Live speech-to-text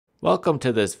Welcome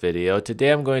to this video.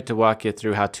 Today I'm going to walk you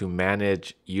through how to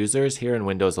manage users here in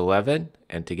Windows 11.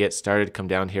 And to get started, come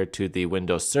down here to the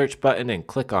Windows search button and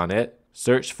click on it.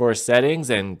 Search for settings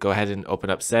and go ahead and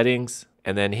open up settings.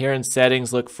 And then here in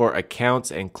settings, look for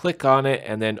accounts and click on it.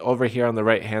 And then over here on the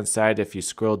right hand side, if you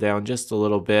scroll down just a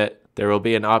little bit, there will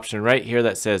be an option right here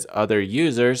that says other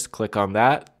users. Click on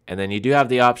that. And then you do have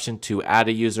the option to add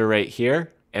a user right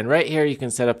here. And right here, you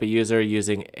can set up a user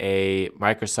using a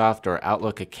Microsoft or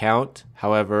Outlook account.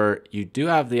 However, you do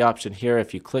have the option here.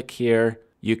 If you click here,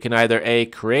 you can either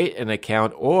create an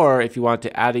account, or if you want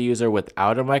to add a user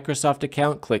without a Microsoft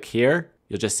account, click here.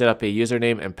 You'll just set up a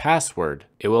username and password.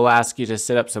 It will ask you to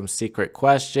set up some secret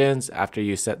questions. After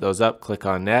you set those up, click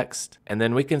on next. And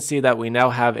then we can see that we now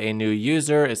have a new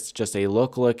user. It's just a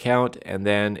local account. And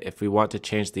then if we want to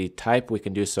change the type, we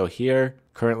can do so here.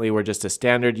 Currently, we're just a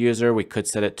standard user. We could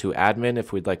set it to admin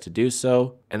if we'd like to do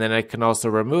so. And then I can also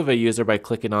remove a user by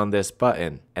clicking on this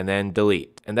button and then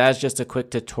delete. And that is just a quick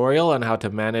tutorial on how to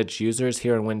manage users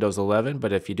here in Windows 11.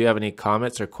 But if you do have any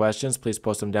comments or questions, please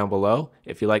post them down below.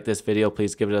 If you like this video,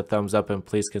 please give it a thumbs up and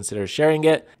please consider sharing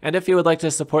it. And if you would like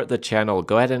to support the channel,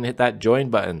 go ahead and hit that join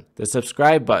button, the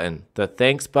subscribe button, the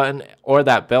thanks button, or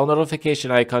that bell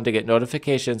notification icon to get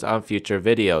notifications on future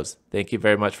videos. Thank you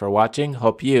very much for watching.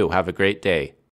 Hope you have a great day.